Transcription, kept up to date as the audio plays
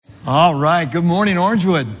All right. Good morning,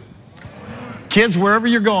 Orangewood. Kids, wherever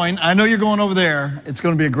you're going, I know you're going over there. It's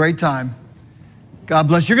going to be a great time. God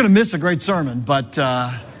bless. You're going to miss a great sermon, but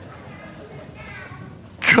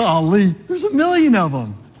golly, there's a million of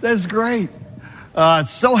them. That's great.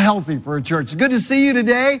 It's so healthy for a church. It's good to see you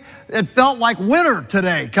today. It felt like winter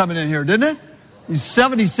today coming in here, didn't it?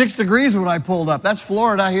 76 degrees when I pulled up. That's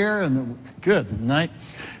Florida here, and good night.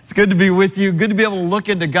 It's good to be with you. Good to be able to look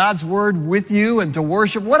into God's Word with you and to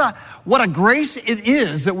worship. What a grace it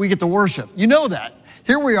is that we get to worship. You know that.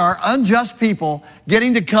 Here we are, unjust people,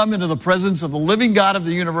 getting to come into the presence of the living God of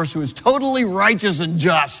the universe who is totally righteous and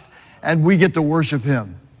just, and we get to worship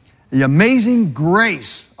Him. The amazing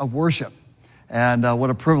grace of worship. And what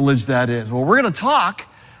a privilege that is. Well, we're going to talk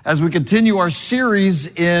as we continue our series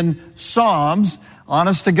in Psalms.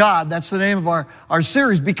 Honest to God, that's the name of our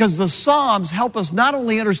series, because the Psalms help us not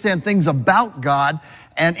only understand things about God,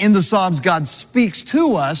 and in the Psalms God speaks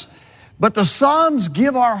to us, but the Psalms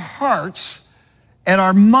give our hearts and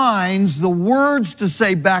our minds the words to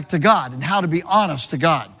say back to God and how to be honest to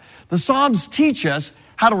God. The Psalms teach us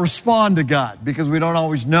how to respond to God because we don't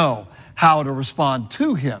always know how to respond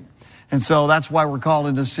to Him. And so that's why we're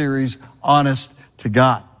calling this series Honest to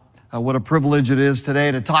God. What a privilege it is today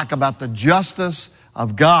to talk about the justice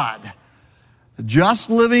of God. The just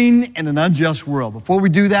living in an unjust world. Before we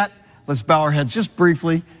do that, let's bow our heads just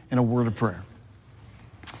briefly in a word of prayer.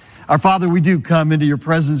 Our Father, we do come into your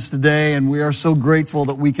presence today, and we are so grateful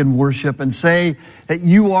that we can worship and say that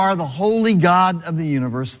you are the holy God of the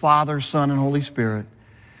universe, Father, Son, and Holy Spirit.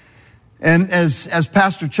 And as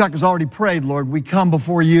Pastor Chuck has already prayed, Lord, we come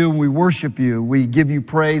before you and we worship you. We give you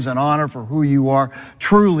praise and honor for who you are.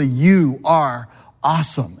 Truly, you are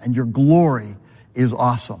awesome, and your glory is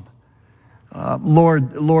awesome.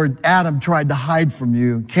 Lord, Adam tried to hide from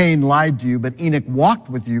you. Cain lied to you, but Enoch walked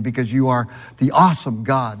with you because you are the awesome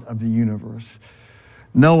God of the universe.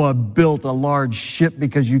 Noah built a large ship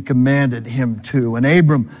because you commanded him to. And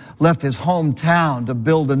Abram left his hometown to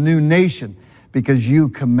build a new nation because you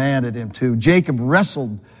commanded him to. Jacob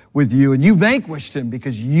wrestled with you, and you vanquished him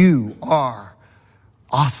because you are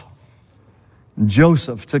awesome. And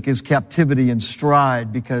Joseph took his captivity in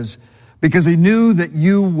stride because he knew that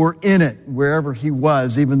you were in it wherever he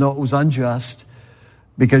was, even though it was unjust,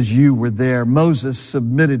 because you were there. Moses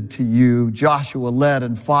submitted to you. Joshua led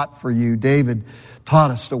and fought for you. David taught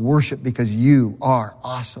us to worship because you are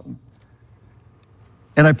awesome.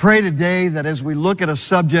 And I pray today that as we look at a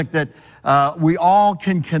subject that we all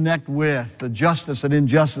can connect with, the justice and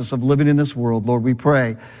injustice of living in this world, Lord, we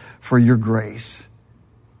pray for your grace.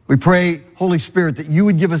 We pray, Holy Spirit, that you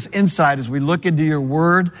would give us insight as we look into your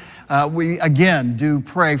word. We, again, do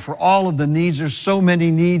pray for all of the needs. There's so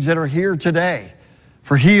many needs that are here today.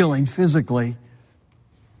 For healing physically,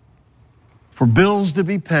 for bills to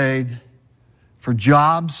be paid, for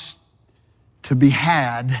jobs to be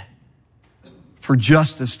had, for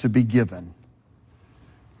justice to be given.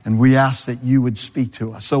 And we ask that you would speak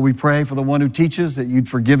to us. So we pray for the one who teaches that you'd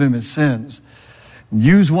forgive him his sins. And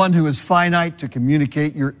use one who is finite to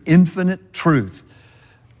communicate your infinite truth.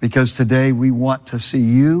 Because today we want to see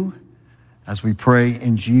you as we pray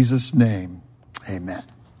in Jesus' name. Amen.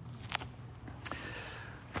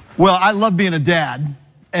 Well, I love being a dad,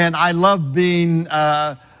 and I love being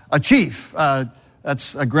a chief.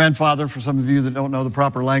 That's a grandfather for some of you that don't know the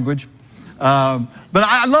proper language. But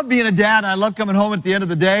I love being a dad. I love coming home at the end of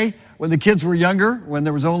the day when the kids were younger, when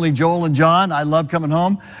there was only Joel and John. I love coming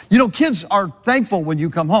home. You know, kids are thankful when you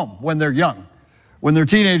come home when they're young. When they're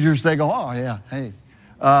teenagers, they go, oh, yeah, hey.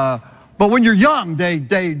 But when you're young,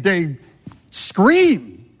 they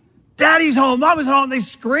scream. Daddy's home, Mama's home. They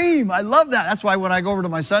scream. I love that. That's why when I go over to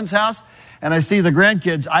my son's house and I see the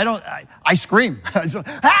grandkids, I scream. I say,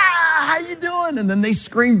 how you doing? And then they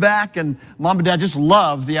scream back, and Mom and Dad just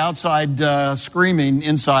love the outside screaming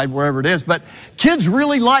inside, wherever it is. But kids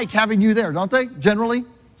really like having you there, don't they? Generally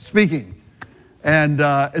speaking. And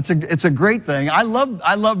it's a great thing. I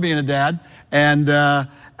love being a dad, and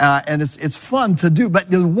it's fun to do. But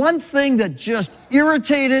the one thing that just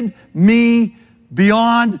irritated me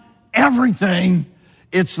beyond everything,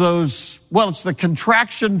 it's the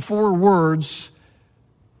contraction 4 words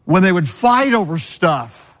when they would fight over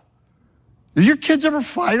stuff. Did your kids ever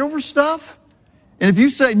fight over stuff? And if you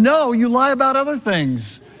say no, you lie about other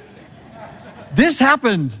things. This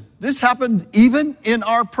happened even in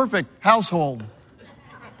our perfect household.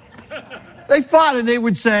 They fought, and they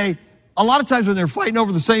would say, a lot of times when they're fighting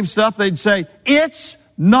over the same stuff, they'd say, it's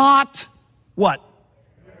not what?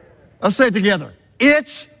 Let's say it together.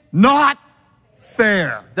 It's not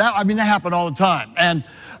fair. That happened all the time.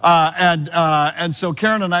 And so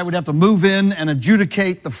Karen and I would have to move in and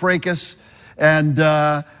adjudicate the fracas. And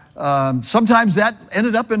sometimes that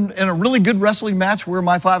ended up in a really good wrestling match where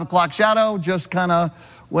my 5 o'clock shadow just kind of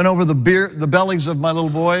went over the bellies of my little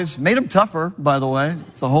boys. Made them tougher, by the way.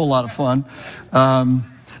 It's a whole lot of fun.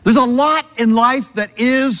 There's a lot in life that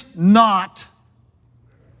is not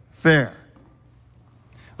fair.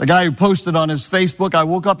 The guy who posted on his Facebook, I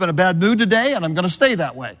woke up in a bad mood today and I'm going to stay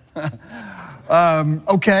that way.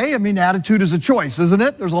 Okay, attitude is a choice, isn't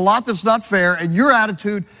it? There's a lot that's not fair, and your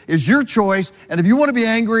attitude is your choice. And if you want to be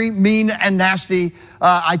angry, mean, and nasty,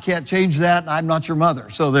 I can't change that. I'm not your mother.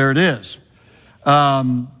 So there it is.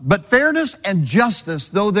 But fairness and justice,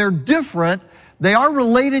 though they're different, they are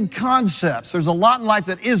related concepts. There's a lot in life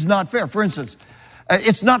that is not fair. For instance,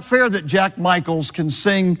 it's not fair that Jack Michaels can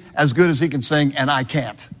sing as good as he can sing and I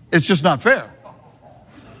can't. It's just not fair.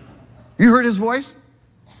 You heard his voice?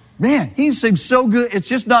 Man, he sings so good. It's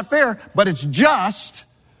just not fair, but it's just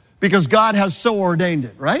because God has so ordained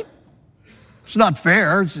it, right? It's not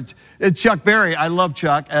fair. It's Chuck Berry. I love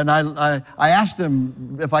Chuck, and I asked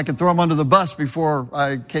him if I could throw him under the bus before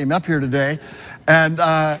I came up here today. And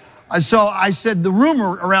so I said, the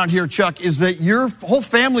rumor around here, Chuck, is that your whole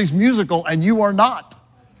family's musical and you are not.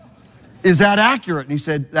 Is that accurate? And he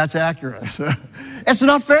said, that's accurate. It's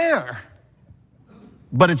not fair,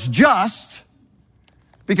 but it's just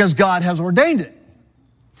because God has ordained it.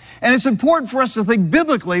 And it's important for us to think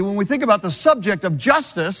biblically when we think about the subject of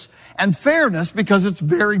justice and fairness, because it's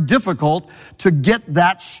very difficult to get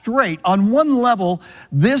that straight. On one level,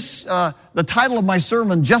 the title of my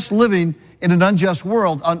sermon, Just Living in an Unjust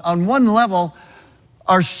World, on one level,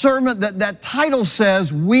 our sermon, that title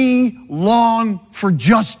says, we long for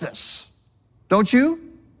justice. Don't you?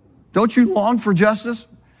 Don't you long for justice?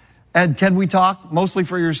 And can we talk mostly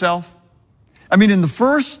for yourself? In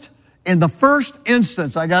the first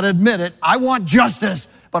instance, I got to admit it, I want justice,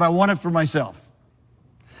 but I want it for myself.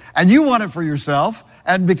 And you want it for yourself,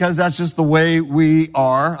 and because that's just the way we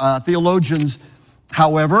are. Theologians,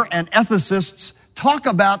 however, and ethicists talk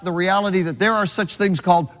about the reality that there are such things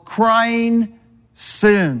called crying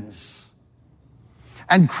sins.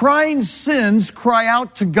 And crying sins cry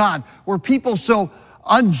out to God, where people so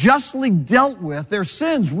unjustly dealt with, their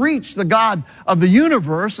sins reach the God of the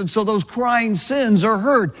universe, and so those crying sins are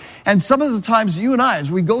heard. And some of the times you and I, as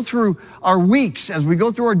we go through our weeks, as we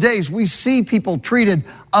go through our days, we see people treated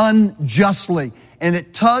unjustly, and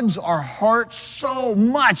it tugs our hearts so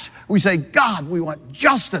much. We say, God, we want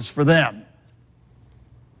justice for them.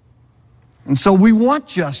 And so we want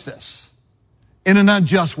justice in an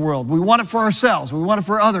unjust world. We want it for ourselves. We want it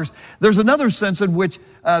for others. There's another sense in which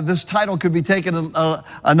this title could be taken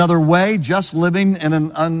another way. Just living in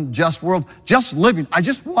an unjust world. Just living. I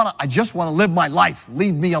just want to live my life.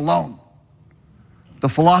 Leave me alone. The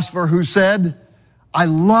philosopher who said, I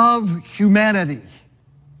love humanity.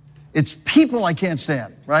 It's people I can't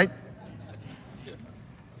stand, right?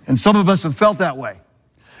 And some of us have felt that way.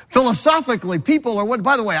 Philosophically, people are what,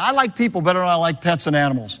 by the way, I like people better than I like pets and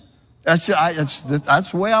animals. That's the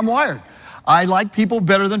way I'm wired. I like people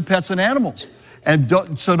better than pets and animals. And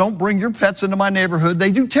don't bring your pets into my neighborhood.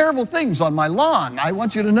 They do terrible things on my lawn. I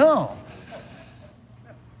want you to know.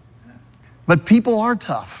 But people are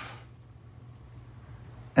tough.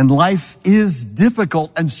 And life is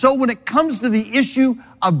difficult. And so when it comes to the issue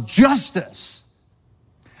of justice,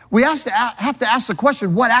 we have to ask the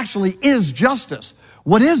question, what actually is justice?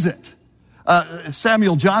 What is it?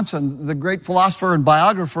 Samuel Johnson, the great philosopher and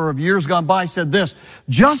biographer of years gone by, said this: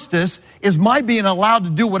 justice is my being allowed to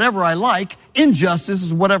do whatever I like. Injustice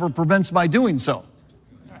is whatever prevents my doing so.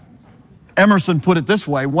 Emerson put it this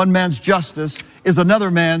way: one man's justice is another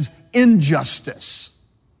man's injustice.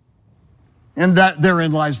 And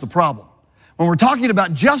therein lies the problem. When we're talking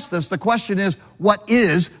about justice, the question is, what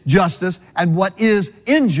is justice and what is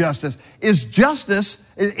injustice? Is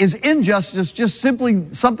injustice just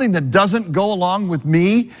simply something that doesn't go along with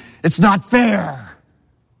me? It's not fair.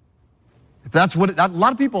 If that's what a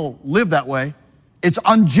lot of people live that way. It's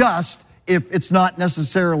unjust if it's not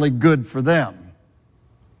necessarily good for them.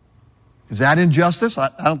 Is that injustice? I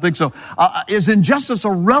don't think so. Is injustice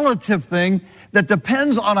a relative thing that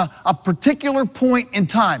depends on a particular point in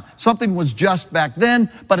time? Something was just back then,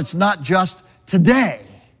 but it's not just today.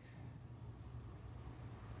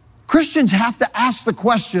 Christians have to ask the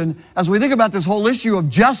question, as we think about this whole issue of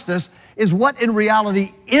justice, is what in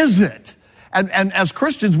reality is it? And as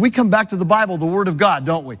Christians, we come back to the Bible, the Word of God,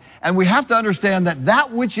 don't we? And we have to understand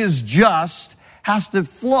that which is just has to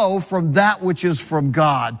flow from that which is from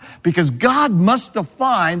God, because God must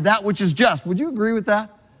define that which is just. Would you agree with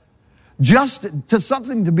that? Just to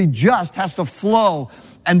something to be just has to flow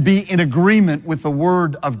and be in agreement with the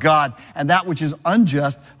Word of God. And that which is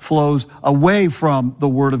unjust flows away from the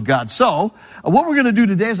Word of God. So, what we're going to do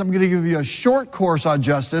today is I'm going to give you a short course on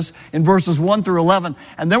justice in verses 1 through 11.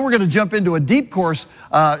 And then we're going to jump into a deep course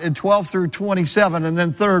in 12 through 27. And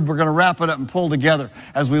then third, we're going to wrap it up and pull together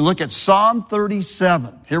as we look at Psalm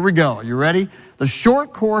 37. Here we go. Are you ready? The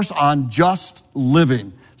short course on just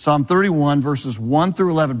living. Psalm 31, verses 1 through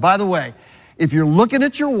 11. By the way, if you're looking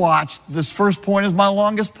at your watch, this first point is my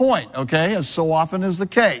longest point, okay, as so often is the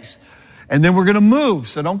case. And then we're going to move,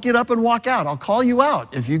 so don't get up and walk out. I'll call you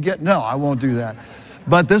out if you no, I won't do that.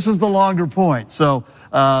 But this is the longer point. So,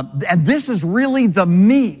 and this is really the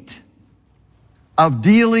meat of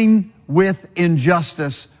dealing with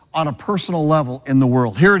injustice on a personal level in the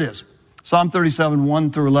world. Here it is. Psalm 37,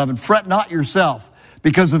 1 through 11. Fret not yourself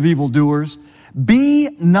because of evildoers. Be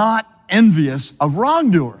not envious of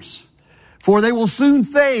wrongdoers, for they will soon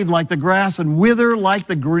fade like the grass and wither like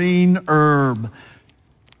the green herb.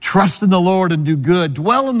 Trust in the Lord and do good.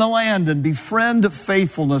 Dwell in the land and befriend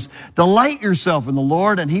faithfulness. Delight yourself in the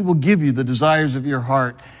Lord, and He will give you the desires of your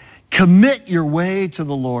heart. Commit your way to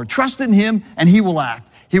the Lord. Trust in Him, and He will act.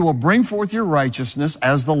 He will bring forth your righteousness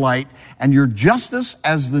as the light and your justice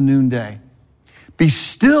as the noonday. Be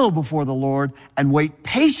still before the Lord and wait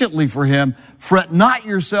patiently for Him. Fret not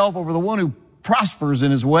yourself over the one who prospers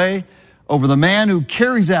in his way, over the man who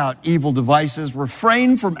carries out evil devices.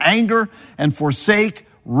 Refrain from anger and forsake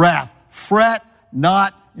wrath. Fret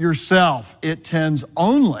not yourself. It tends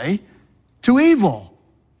only to evil.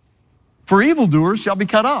 For evildoers shall be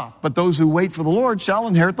cut off, but those who wait for the Lord shall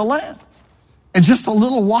inherit the land. In just a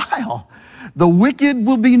little while, the wicked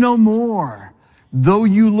will be no more. Though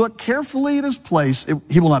you look carefully at his place,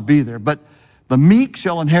 he will not be there. But the meek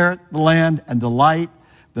shall inherit the land and delight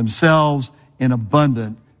themselves in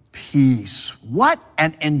abundant peace. What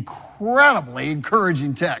an incredibly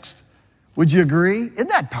encouraging text. Would you agree? Isn't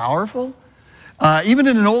that powerful? Even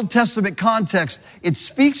in an Old Testament context, it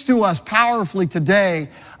speaks to us powerfully today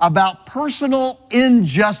about personal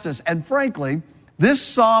injustice. And frankly, this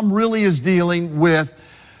psalm really is dealing with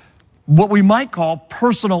what we might call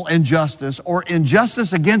personal injustice or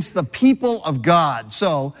injustice against the people of God.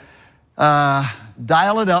 So,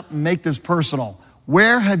 dial it up and make this personal.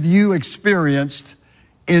 Where have you experienced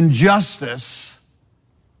injustice?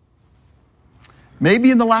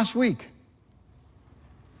 Maybe in the last week.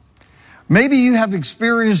 Maybe you have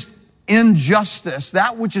experienced injustice,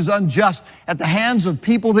 that which is unjust, at the hands of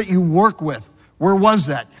people that you work with. Where was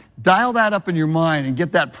that? Dial that up in your mind and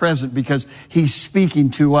get that present because He's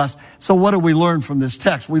speaking to us. So what do we learn from this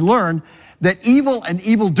text? We learn that evil and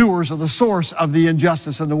evildoers are the source of the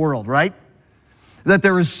injustice in the world, right? That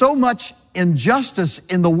there is so much injustice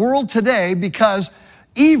in the world today because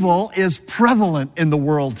evil is prevalent in the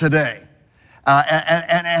world today.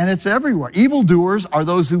 And it's everywhere. Evildoers are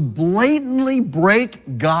those who blatantly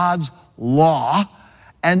break God's law.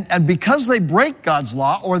 And because they break God's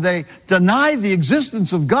law or they deny the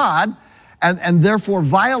existence of God and therefore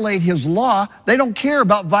violate His law, they don't care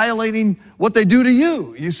about violating what they do to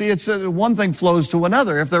you. You see, it's one thing flows to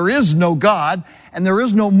another. If there is no God and there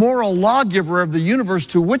is no moral lawgiver of the universe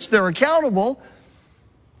to which they're accountable,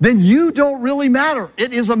 then you don't really matter.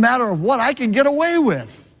 It is a matter of what I can get away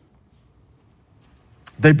with.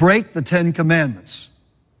 They break the 10 Commandments.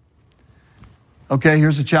 Okay,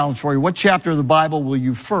 here's a challenge for you. What chapter of the Bible will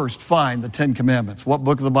you first find the 10 Commandments? What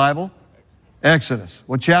book of the Bible? Exodus.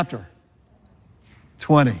 What chapter?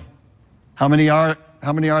 20. How many are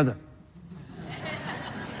there?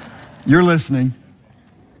 You're listening.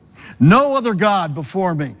 No other God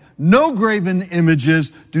before me. No graven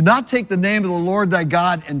images. Do not take the name of the Lord thy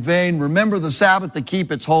God in vain. Remember the Sabbath to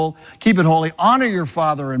keep it holy. Honor your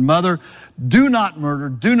father and mother. Do not murder.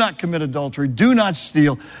 Do not commit adultery. Do not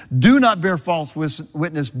steal. Do not bear false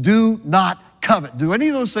witness. Do not covet. Do any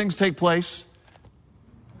of those things take place?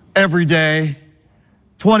 Every day,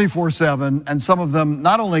 24/7, and some of them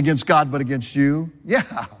not only against God but against you?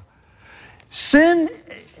 Yeah. Sin,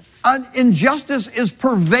 injustice is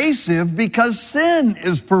pervasive because sin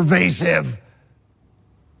is pervasive.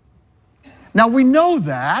 Now we know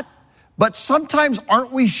that, but sometimes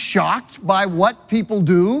aren't we shocked by what people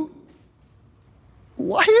do?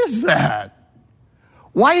 Why is that?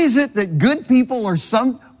 Why is it that good people are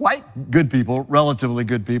relatively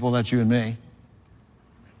good people, that's you and me.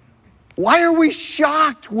 Why are we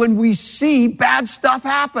shocked when we see bad stuff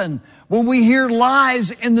happen? When we hear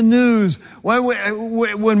lies in the news?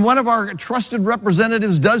 When one of our trusted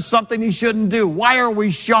representatives does something he shouldn't do? Why are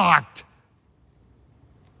we shocked?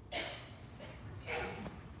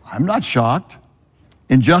 I'm not shocked.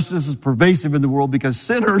 Injustice is pervasive in the world because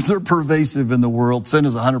sinners are pervasive in the world. Sin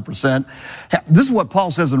is 100%. This is what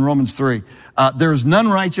Paul says in Romans 3. There is none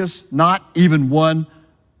righteous, not even one.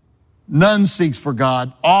 None seeks for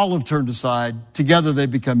God. All have turned aside. Together they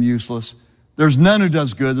become useless. There's none who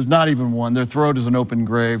does good. There's not even one. Their throat is an open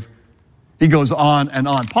grave. He goes on and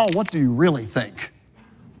on. Paul, what do you really think?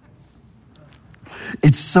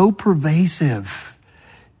 It's so pervasive.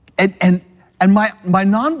 And my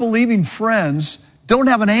non-believing friends don't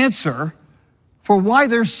have an answer for why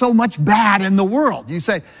there's so much bad in the world. You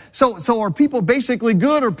say, so are people basically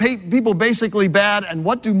good or people basically bad? And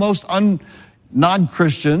what do most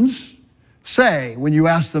non-Christians say when you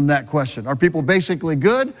ask them that question? Are people basically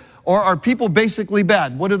good or are people basically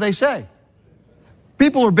bad? What do they say?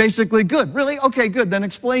 People are basically good. Really? Okay, good. Then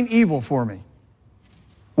explain evil for me.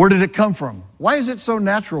 Where did it come from? Why is it so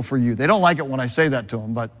natural for you? They don't like it when I say that to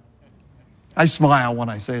them, but I smile when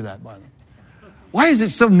I say that, by the way. Why is it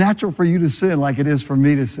so natural for you to sin like it is for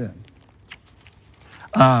me to sin?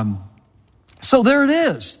 So there it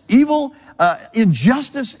is. Evil,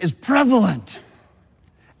 injustice is prevalent.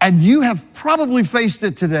 And you have probably faced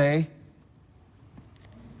it today.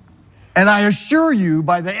 And I assure you,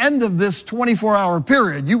 by the end of this 24-hour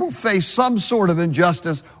period, you will face some sort of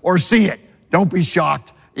injustice or see it. Don't be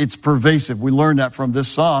shocked. It's pervasive. We learned that from this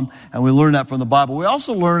psalm, and we learned that from the Bible. We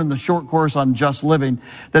also learn in the short course on just living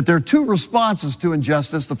that there are two responses to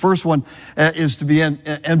injustice. The first one is to be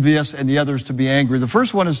envious, and the other is to be angry. The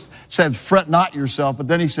first one said, fret not yourself, but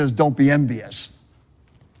then he says, don't be envious.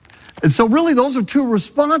 And so really those are two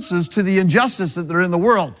responses to the injustice that are in the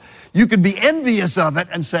world. You could be envious of it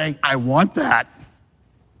and say, I want that.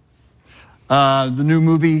 The new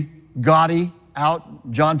movie, Gotti, out.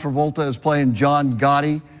 John Travolta is playing John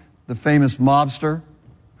Gotti, the famous mobster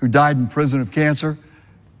who died in prison of cancer.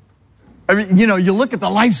 I mean, you look at the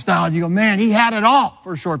lifestyle and you go, man, he had it all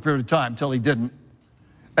for a short period of time until he didn't.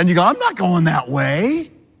 And you go, I'm not going that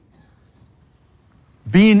way.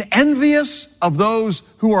 Being envious of those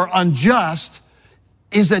who are unjust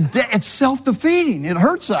it's self-defeating. It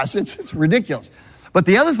hurts us. It's ridiculous. But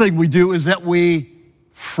the other thing we do is that we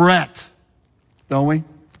fret, don't we?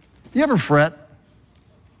 You ever fret?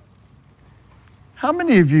 How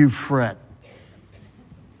many of you fret?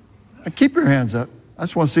 Keep your hands up. I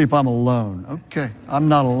just want to see if I'm alone. Okay, I'm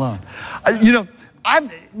not alone.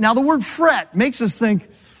 Now the word fret makes us think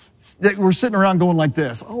that we're sitting around going like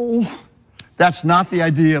this. Oh, that's not the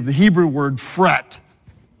idea of the Hebrew word fret.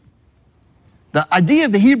 The idea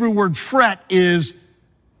of the Hebrew word fret is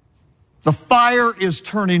the fire is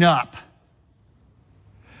turning up.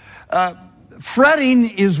 Fretting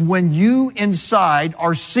is when you inside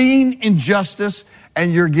are seeing injustice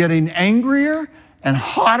and you're getting angrier and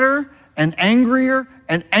hotter and angrier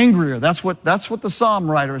and angrier. That's what the psalm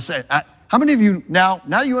writer is saying. How many of you, now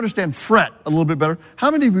you understand fret a little bit better, how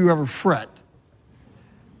many of you ever fret?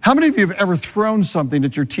 How many of you have ever thrown something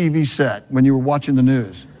at your TV set when you were watching the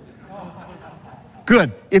news?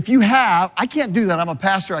 Good. If you have, I can't do that. I'm a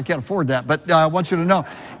pastor. I can't afford that. But I want you to know,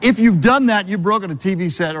 if you've done that, you've broken a TV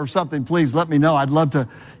set or something, please let me know. I'd love to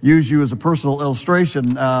use you as a personal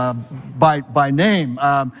illustration by name.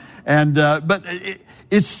 But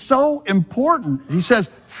it's so important. He says,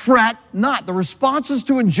 fret not. The responses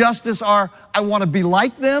to injustice are, I want to be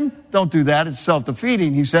like them. Don't do that. It's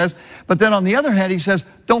self-defeating, he says. But then on the other hand, he says,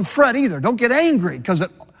 don't fret either. Don't get angry.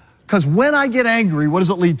 Because when I get angry, what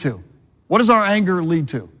does it lead to? What does our anger lead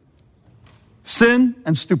to? Sin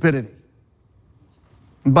and stupidity.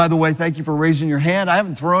 And by the way, thank you for raising your hand. I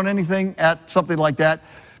haven't thrown anything at something like that,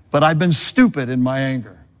 but I've been stupid in my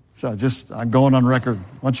anger. So I'm going on record.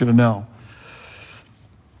 I want you to know.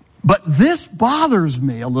 But this bothers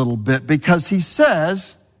me a little bit because he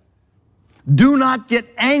says, do not get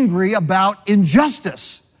angry about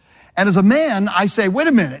injustice. And as a man, I say, wait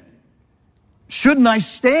a minute. Shouldn't I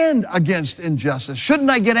stand against injustice? Shouldn't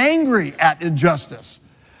I get angry at injustice?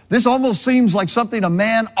 This almost seems like something a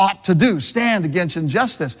man ought to do, stand against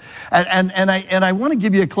injustice. And I want to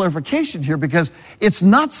give you a clarification here because it's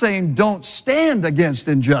not saying don't stand against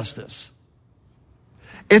injustice.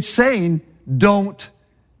 It's saying don't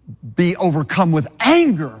be overcome with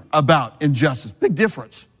anger about injustice. Big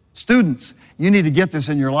difference. Students, you need to get this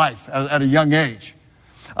in your life at a young age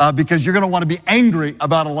because you're going to want to be angry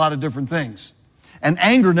about a lot of different things. And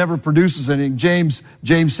anger never produces anything. James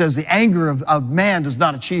says the anger of man does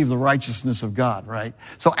not achieve the righteousness of God, right?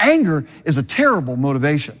 So anger is a terrible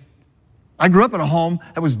motivation. I grew up in a home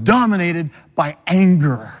that was dominated by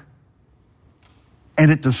anger.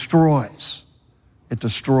 And it destroys. It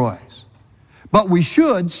destroys. But we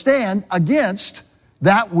should stand against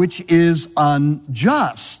that which is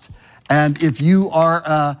unjust. And if you are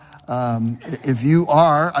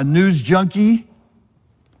a news junkie,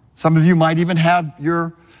 some of you might even have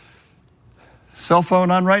your cell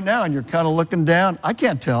phone on right now and you're kind of looking down. I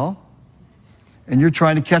can't tell. And you're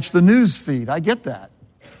trying to catch the news feed. I get that.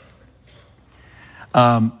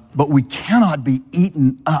 But we cannot be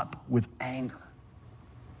eaten up with anger.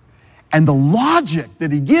 And the logic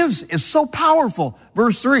that he gives is so powerful.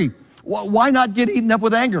 Verse 3, why not get eaten up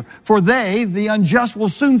with anger? For they, the unjust, will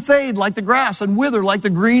soon fade like the grass and wither like the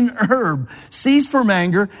green herb. Cease from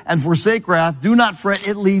anger and forsake wrath. Do not fret.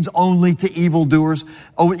 It leads only to evildoers.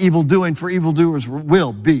 Oh, evil doing, for evildoers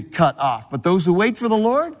will be cut off. But those who wait for the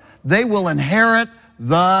Lord, they will inherit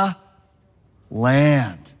the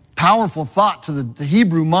land. Powerful thought to the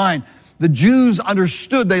Hebrew mind. The Jews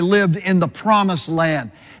understood they lived in the promised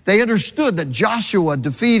land. They understood that Joshua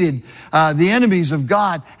defeated the enemies of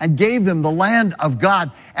God and gave them the land of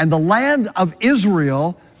God. And the land of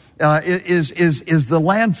Israel is the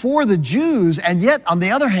land for the Jews. And yet, on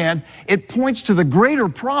the other hand, it points to the greater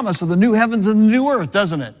promise of the new heavens and the new earth,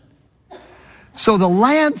 doesn't it? So the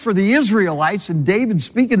land for the Israelites, and David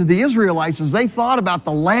speaking to the Israelites as they thought about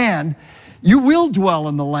the land, you will dwell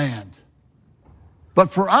in the land.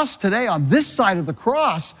 But for us today, on this side of the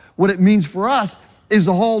cross, what it means for us is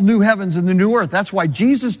the whole new heavens and the new earth. That's why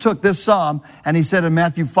Jesus took this psalm and he said in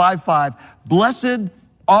Matthew 5:5, blessed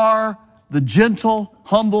are the gentle,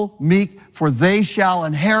 humble, meek, for they shall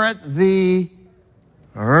inherit the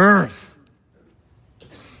earth.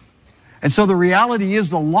 And so the reality is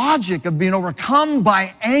the logic of being overcome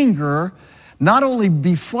by anger not only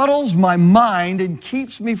befuddles my mind and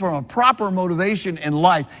keeps me from a proper motivation in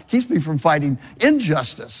life, keeps me from fighting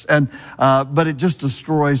injustice, but it just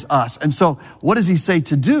destroys us. And so what does he say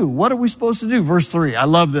to do? What are we supposed to do? Verse 3, I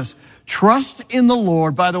love this. Trust in the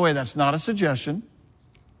Lord. By the way, that's not a suggestion.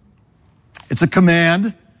 It's a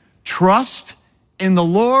command. Trust in the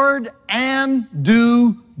Lord and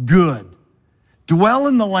do good. Dwell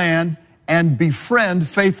in the land and befriend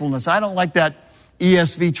faithfulness. I don't like that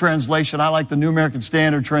ESV translation. I like the New American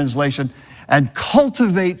Standard translation. And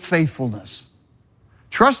cultivate faithfulness.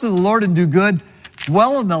 Trust in the Lord and do good.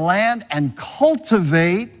 Dwell in the land and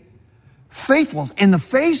cultivate faithfulness. In the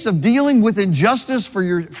face of dealing with injustice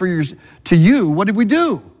to you, what did we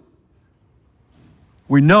do?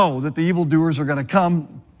 We know that the evildoers are going to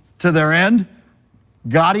come to their end.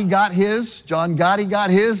 Gotti got his. John Gotti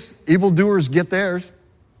got his. Evildoers get theirs.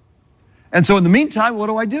 And so in the meantime,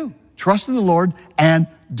 what do? Trust in the Lord and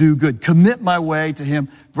do good. Commit my way to him.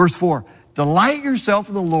 Verse 4, delight yourself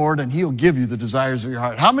in the Lord and he'll give you the desires of your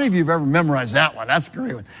heart. How many of you have ever memorized that one? That's a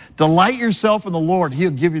great one. Delight yourself in the Lord. He'll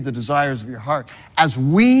give you the desires of your heart. As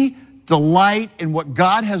we delight in what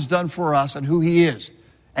God has done for us and who he is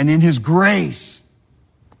and in his grace,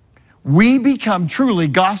 we become truly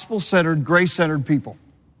gospel-centered, grace-centered people.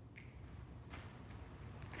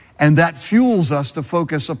 And that fuels us to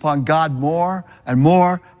focus upon God more and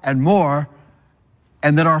more and more.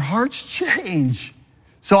 And then our hearts change.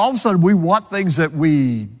 So all of a sudden we want things that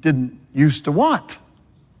we didn't used to want.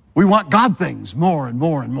 We want God things more and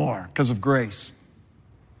more and more because of grace.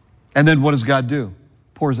 And then what does God do?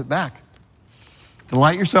 Pours it back.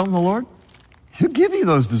 Delight yourself in the Lord. He'll give you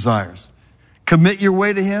those desires. Commit your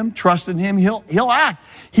way to him. Trust in him. He'll act.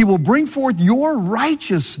 He will bring forth your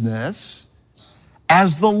righteousness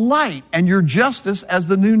as the light and your justice as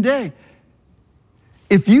the noonday.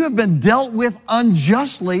 If you have been dealt with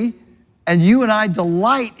unjustly and you and I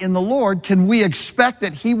delight in the Lord, can we expect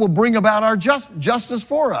that he will bring about our justice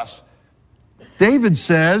for us? David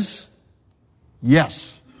says,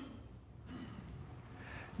 yes.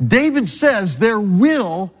 David says there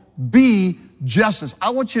will be justice.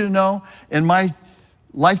 I want you to know, in my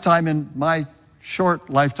lifetime, in my short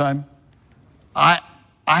lifetime, I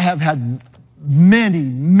have had many,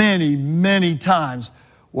 many, many times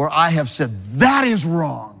where I have said, that is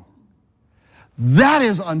wrong. That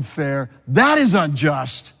is unfair. That is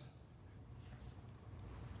unjust.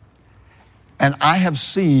 And I have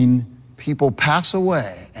seen people pass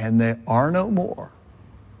away and they are no more.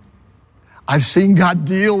 I've seen God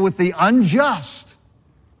deal with the unjust.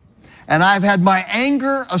 And I've had my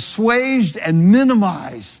anger assuaged and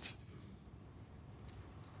minimized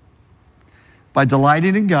by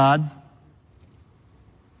delighting in God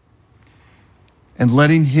and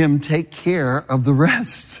letting him take care of the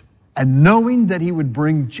rest and knowing that he would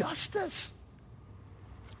bring justice.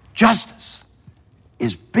 Justice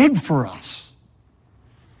is big for us.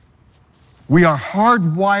 We are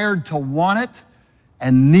hardwired to want it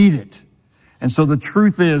and need it. And so the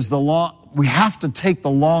truth is, the We have to take the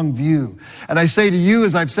long view. And I say to you,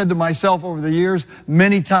 as I've said to myself over the years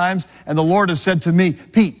many times, and the Lord has said to me,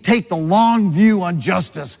 Pete, take the long view on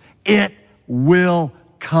justice. It will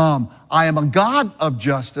come. I am a God of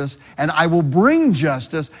justice, and I will bring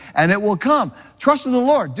justice, and it will come. Trust in the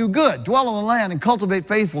Lord. Do good. Dwell on the land and cultivate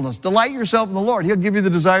faithfulness. Delight yourself in the Lord. He'll give you the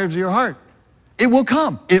desires of your heart. It will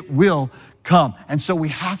come. It will come. And so we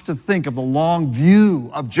have to think of the long view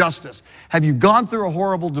of justice. Have you gone through a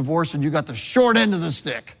horrible divorce and you got the short end of the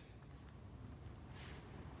stick?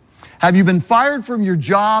 Have you been fired from your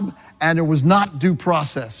job and there was not due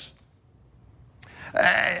process?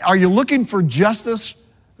 Are you looking for justice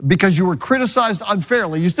because you were criticized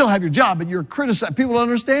unfairly? You still have your job, but you're criticized. People don't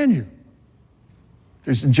understand you.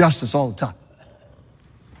 There's injustice all the time.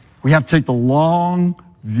 We have to take the long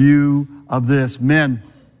view of this. Men,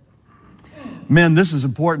 this is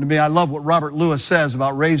important to me. I love what Robert Lewis says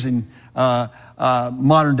about raising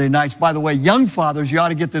modern day knights. By the way, young fathers, you ought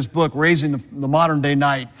to get this book, Raising the Modern Day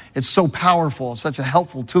Knight. It's so powerful. It's such a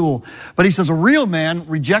helpful tool. But he says a real man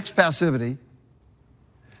rejects passivity,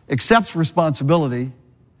 accepts responsibility,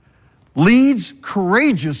 leads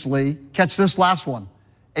courageously, catch this last one,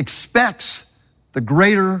 expects the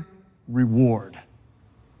greater reward.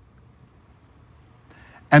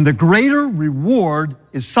 And the greater reward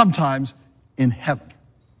is sometimes in heaven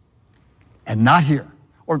and not here,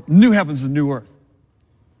 or new heavens and new earth.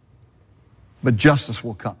 But justice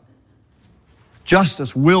will come.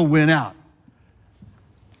 Justice will win out.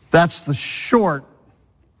 That's the short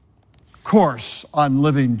course on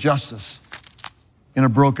living justice in a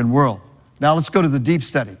broken world. Now let's go to the deep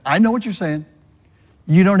study. I know what you're saying.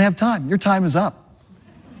 You don't have time. Your time is up.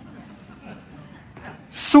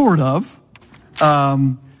 Sort of.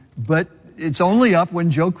 But it's only up when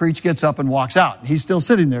Joe Creech gets up and walks out. He's still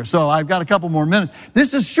sitting there. So I've got a couple more minutes.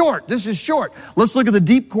 This is short. Let's look at the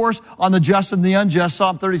deep course on the just and the unjust,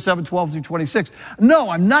 Psalm 37, 12 through 26. No,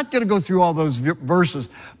 I'm not going to go through all those verses.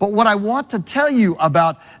 But what I want to tell you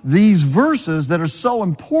about these verses that are so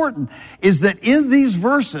important is that in these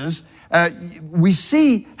verses, we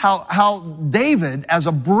see how David, as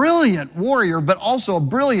a brilliant warrior, but also a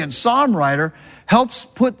brilliant psalm writer, helps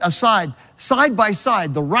put aside, side by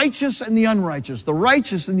side, the righteous and the unrighteous, the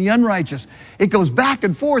righteous and the unrighteous. It goes back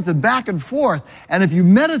and forth and back and forth. And if you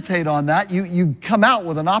meditate on that, you come out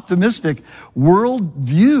with an optimistic world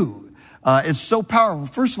view. It's so powerful.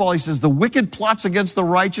 First of all, he says, the wicked plots against the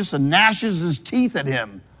righteous and gnashes his teeth at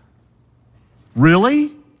him.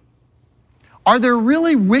 Really? Are there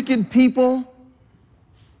really wicked people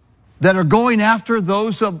that are going after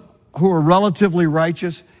those who are relatively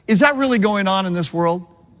righteous? Is that really going on in this world?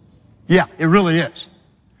 Yeah, it really is.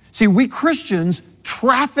 See, we Christians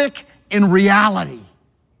traffic in reality.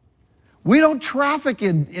 We don't traffic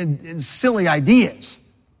in silly ideas.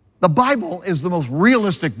 The Bible is the most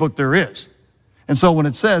realistic book there is. And so when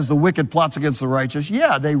it says the wicked plots against the righteous,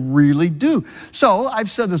 yeah, they really do. So I've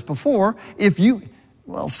said this before, if you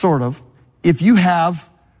have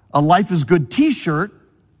a Life is Good t-shirt,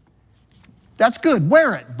 that's good,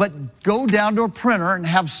 wear it. But go down to a printer and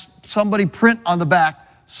have somebody print on the back,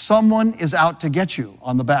 someone is out to get you,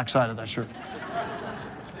 on the back side of that shirt.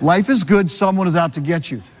 Life is good, someone is out to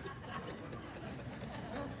get you.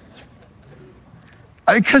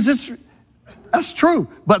 Because that's true.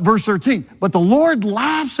 But verse 13, but the Lord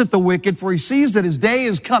laughs at the wicked, for he sees that his day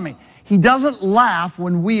is coming. He doesn't laugh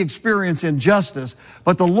when we experience injustice,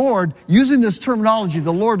 but the Lord, using this terminology,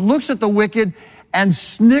 the Lord looks at the wicked and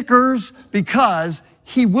snickers because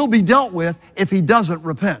he will be dealt with if he doesn't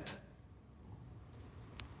repent.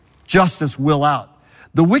 Justice will out.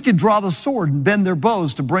 The wicked draw the sword and bend their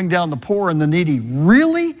bows to bring down the poor and the needy.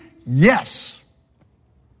 Really? Yes.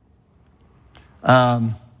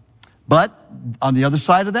 But on the other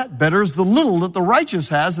side of that, better is the little that the righteous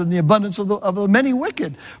has than the abundance of the many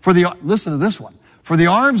wicked. Listen to this one. For the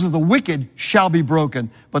arms of the wicked shall be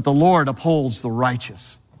broken, but the Lord upholds the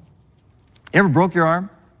righteous. You ever broke your arm?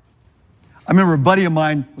 I remember a buddy of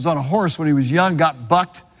mine was on a horse when he was young, got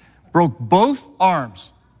bucked, broke both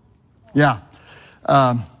arms. Yeah.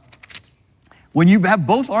 When you have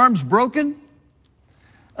both arms broken,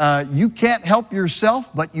 you can't help yourself,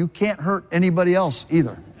 but you can't hurt anybody else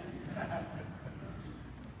either.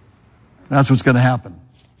 That's what's going to happen.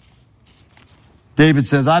 David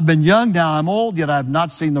says, I've been young, now I'm old, yet I've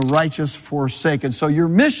not seen the righteous forsaken. So your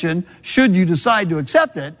mission, should you decide to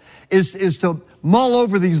accept it, is to mull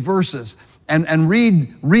over these verses and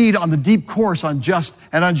read on the deep course on just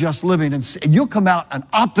and unjust living. And you'll come out an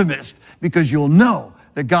optimist because you'll know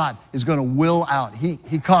that God is going to will out. He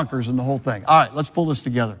conquers in the whole thing. All right, let's pull this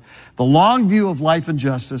together. The long view of life and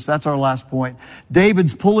justice, that's our last point.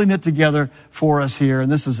 David's pulling it together for us here,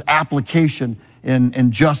 and this is application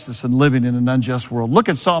in justice and living in an unjust world. Look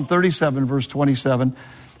at Psalm 37, verse 27.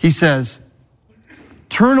 He says,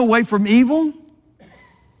 turn away from evil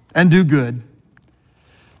and do good,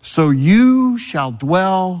 so you shall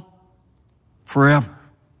dwell forever.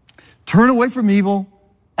 Turn away from evil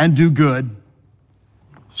and do good,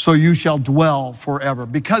 so you shall dwell forever.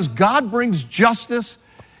 Because God brings justice,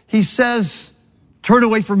 he says, turn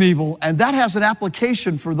away from evil. And that has an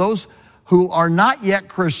application for those who are not yet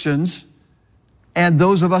Christians and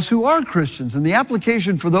those of us who are Christians. And the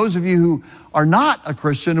application for those of you who are not a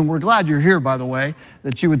Christian, and we're glad you're here, by the way,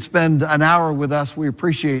 that you would spend an hour with us. We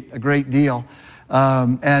appreciate a great deal.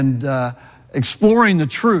 Exploring the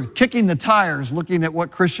truth, kicking the tires, looking at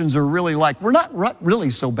what Christians are really like. We're not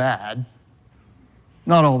really so bad.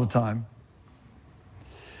 Not all the time.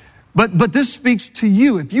 But this speaks to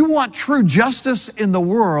you. If you want true justice in the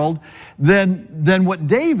world, then what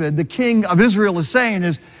David, the king of Israel, is saying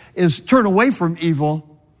is turn away from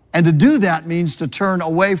evil. And to do that means to turn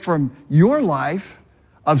away from your life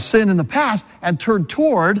of sin in the past and turn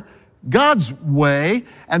toward God's way.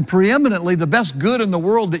 And preeminently, the best good in the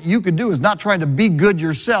world that you could do is not trying to be good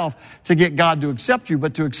yourself to get God to accept you,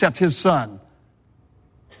 but to accept his son,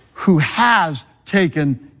 who has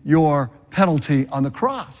taken your penalty on the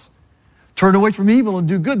cross. Turn away from evil and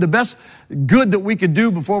do good. The best good that we could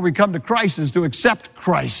do before we come to Christ is to accept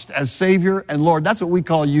Christ as Savior and Lord. That's what we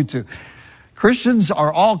call you to. Christians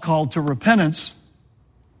are all called to repentance,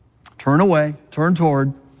 turn away, turn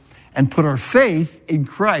toward, and put our faith in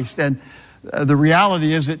Christ. And the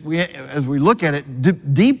reality is that as we look at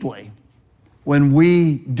it deeply, when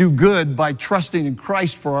we do good by trusting in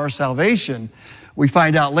Christ for our salvation, we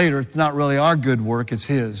find out later it's not really our good work, it's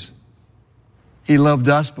his. He loved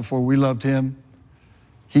us before we loved him.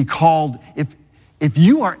 He called. If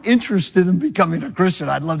you are interested in becoming a Christian,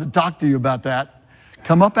 I'd love to talk to you about that.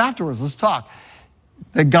 Come up afterwards, let's talk.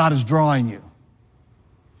 That God is drawing you.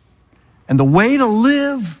 And the way to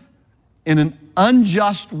live in an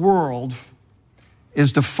unjust world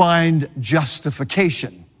is to find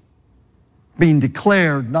justification, being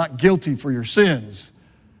declared not guilty for your sins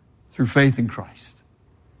through faith in Christ.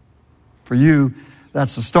 For you,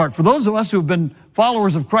 that's the start. For those of us who have been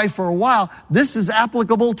followers of Christ for a while, this is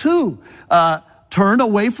applicable too. Turn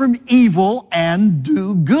away from evil and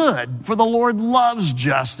do good. For the Lord loves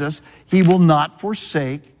justice. He will not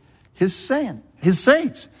forsake his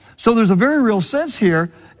saints. So there's a very real sense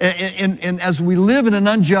here, in as we live in an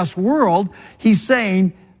unjust world, he's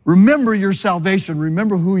saying, remember your salvation,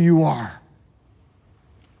 remember who you are.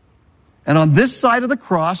 And on this side of the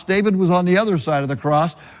cross, David was on the other side of the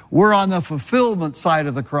cross. We're on the fulfillment side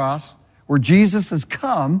of the cross, where Jesus has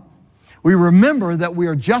come. We remember that we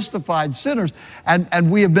are justified sinners,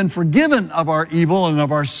 and we have been forgiven of our evil and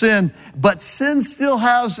of our sin, but sin still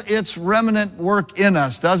has its remnant work in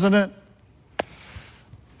us, doesn't it?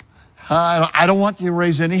 I don't want you to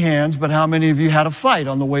raise any hands, but how many of you had a fight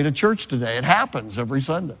on the way to church today? It happens every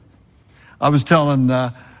Sunday. I was telling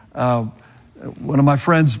one of my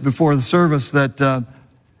friends before the service that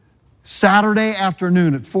Saturday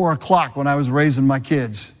afternoon at 4 o'clock when I was raising my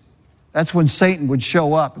kids, that's when Satan would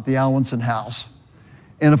show up at the Alwinson house.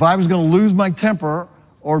 And if I was going to lose my temper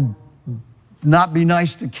or not be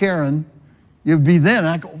nice to Karen, it would be then. And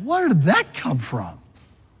I go, where did that come from?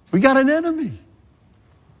 We got an enemy.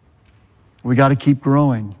 We got to keep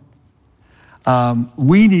growing.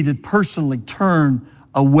 We need to personally turn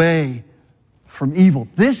away from evil.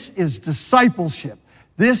 This is discipleship.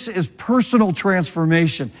 This is personal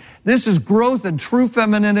transformation. This is growth in true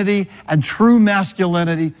femininity and true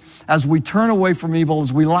masculinity as we turn away from evil,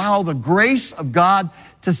 as we allow the grace of God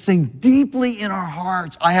to sink deeply in our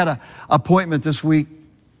hearts. I had an appointment this week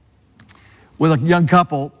with a young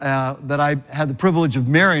couple that I had the privilege of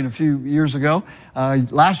marrying a few years ago,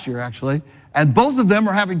 last year actually, and both of them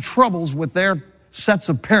are having troubles with their sets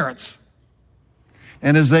of parents.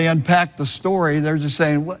 And as they unpack the story, they're just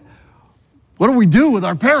saying, what do we do with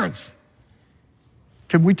our parents?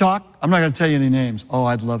 Can we talk? I'm not going to tell you any names. Oh,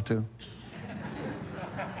 I'd love to.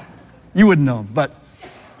 You wouldn't know, but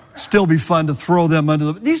still be fun to throw them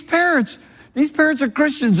under the... These parents are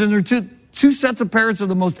Christians, and they're two sets of parents are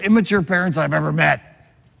the most immature parents I've ever met.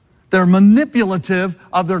 They're manipulative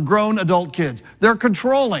of their grown adult kids. They're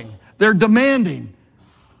controlling. They're demanding.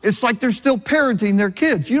 It's like they're still parenting their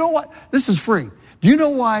kids. You know what? This is free. Do you know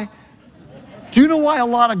why a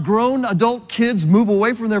lot of grown adult kids move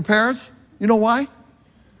away from their parents? You know why?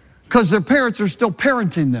 because their parents are still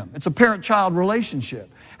parenting them. It's a parent-child relationship.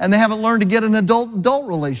 And they haven't learned to get an adult-adult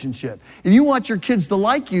relationship. If you want your kids to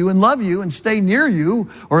like you and love you and stay near you,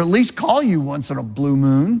 or at least call you once in a blue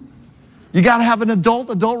moon, you got to have an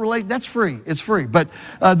adult-adult relationship. That's free. It's free. But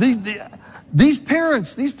these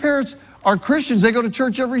parents are Christians. They go to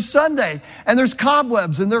church every Sunday, and there's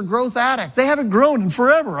cobwebs in their growth attic. They haven't grown in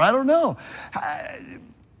forever. I don't know.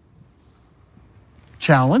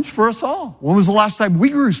 Challenge for us all. When was the last time we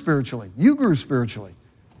grew spiritually? You grew spiritually.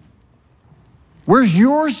 Where's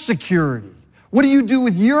your security? What do you do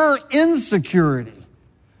with your insecurity?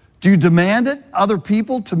 Do you demand it, other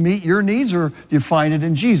people, to meet your needs, or do you find it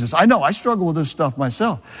in Jesus? I know, I struggle with this stuff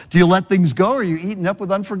myself. Do you let things go, or are you eaten up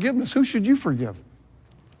with unforgiveness? Who should you forgive?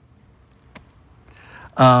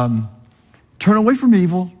 Turn away from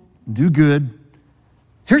evil, do good.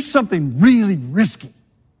 Here's something really risky.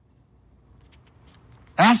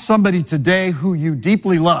 Ask somebody today who you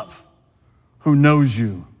deeply love, who knows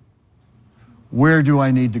you. Where do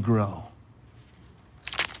I need to grow?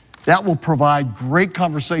 That will provide great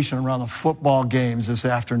conversation around the football games this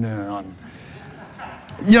afternoon.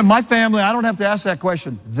 My family, I don't have to ask that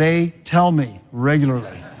question. They tell me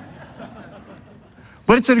regularly.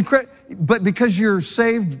 But it's but because you're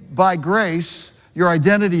saved by grace, your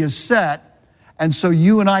identity is set, and so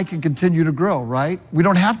you and I can continue to grow, right? We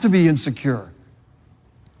don't have to be insecure.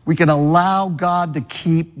 We can allow God to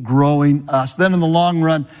keep growing us. Then in the long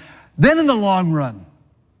run,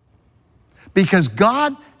 because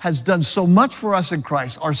God has done so much for us in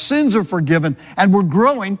Christ, our sins are forgiven, and we're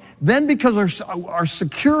growing, then because our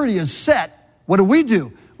security is set, what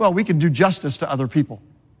do? Well, we can do justice to other people.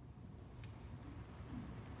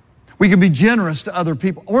 We can be generous to other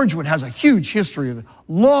people. Orangewood has a huge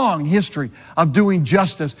long history of doing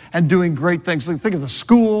justice and doing great things. Think of the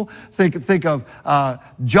school. Think of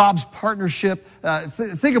jobs partnership.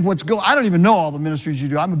 Think of what's going. I don't even know all the ministries you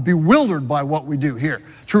do. I'm bewildered by what we do here.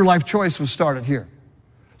 True Life Choice was started here.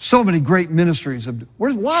 So many great ministries.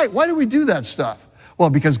 Why do we do that stuff? Well,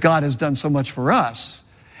 because God has done so much for us.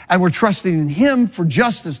 And we're trusting in Him for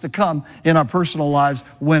justice to come in our personal lives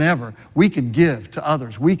whenever. We can give to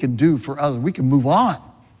others. We can do for others. We can move on.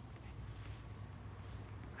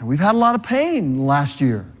 And we've had a lot of pain last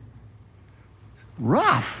year.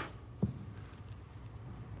 Rough.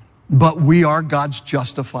 But we are God's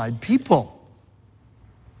justified people.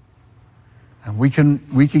 And we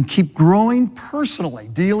can keep growing personally,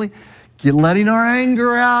 letting our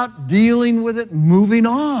anger out, dealing with it, moving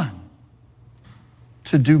on.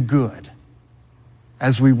 To do good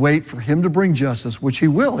as we wait for Him to bring justice, which He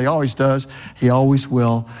will. He always does. He always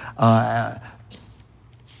will.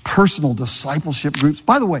 Personal discipleship groups.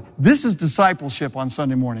 By the way, this is discipleship on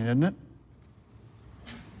Sunday morning, isn't it?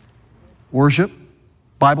 Worship,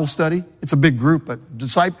 Bible study. It's a big group, but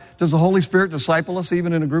does the Holy Spirit disciple us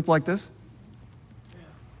even in a group like this?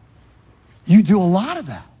 You do a lot of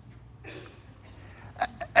that.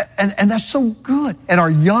 And that's so good. And our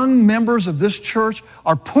young members of this church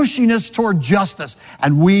are pushing us toward justice.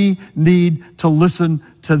 And we need to listen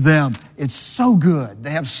to them. It's so good.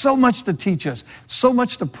 They have so much to teach us, so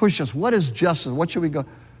much to push us. What is justice? What should we go?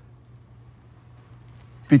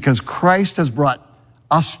 Because Christ has brought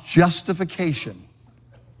us justification.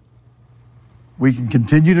 We can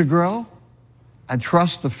continue to grow and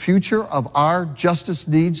trust the future of our justice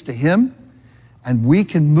needs to Him. And we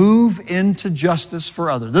can move into justice for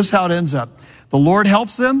others. This is how it ends up. The Lord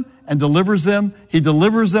helps them and delivers them. He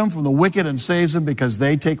delivers them from the wicked and saves them because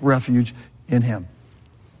they take refuge in Him.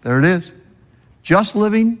 There it is. Just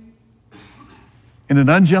living in an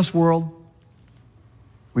unjust world,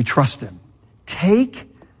 we trust Him.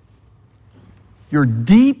 Take your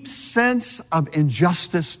deep sense of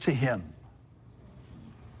injustice to Him.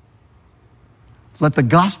 Let the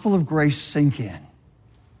gospel of grace sink in.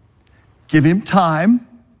 Give Him time.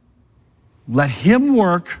 Let Him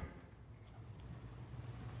work.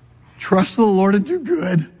 Trust the Lord and do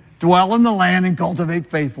good. Dwell in the land and cultivate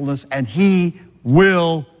faithfulness, and He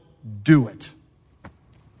will do it.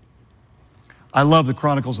 I love the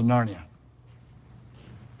Chronicles of Narnia.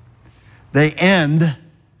 They end,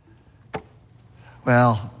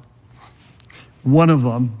 one of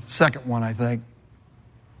them, second one, I think,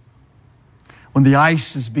 when the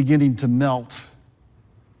ice is beginning to melt.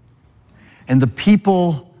 And the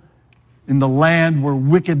people in the land where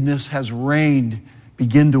wickedness has reigned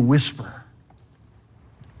begin to whisper.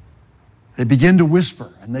 They begin to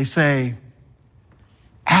whisper and they say,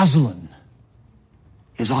 Aslan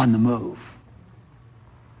is on the move.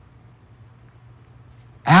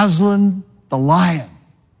 Aslan the lion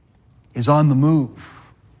is on the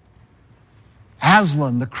move.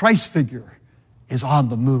 Aslan, the Christ figure, is on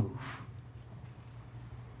the move.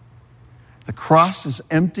 The cross is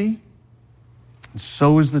empty, and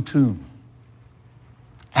so is the tomb.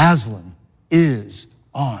 Aslan is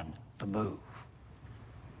on the move.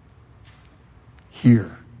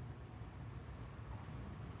 Here.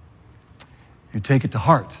 You take it to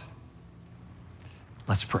heart.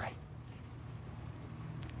 Let's pray.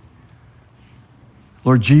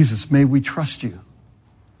 Lord Jesus, may we trust you.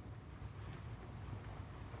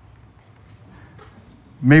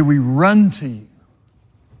 May we run to you.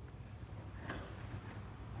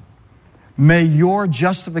 May your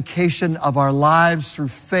justification of our lives through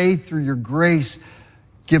faith, through your grace,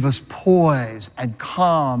 give us poise and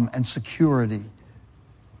calm and security.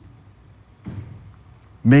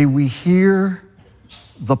 May we hear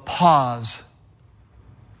the pause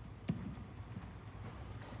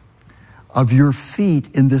of your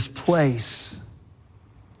feet in this place.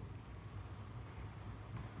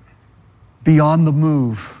 Be on the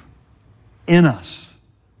move in us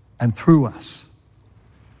and through us.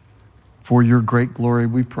 For your great glory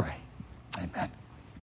we pray. Amen.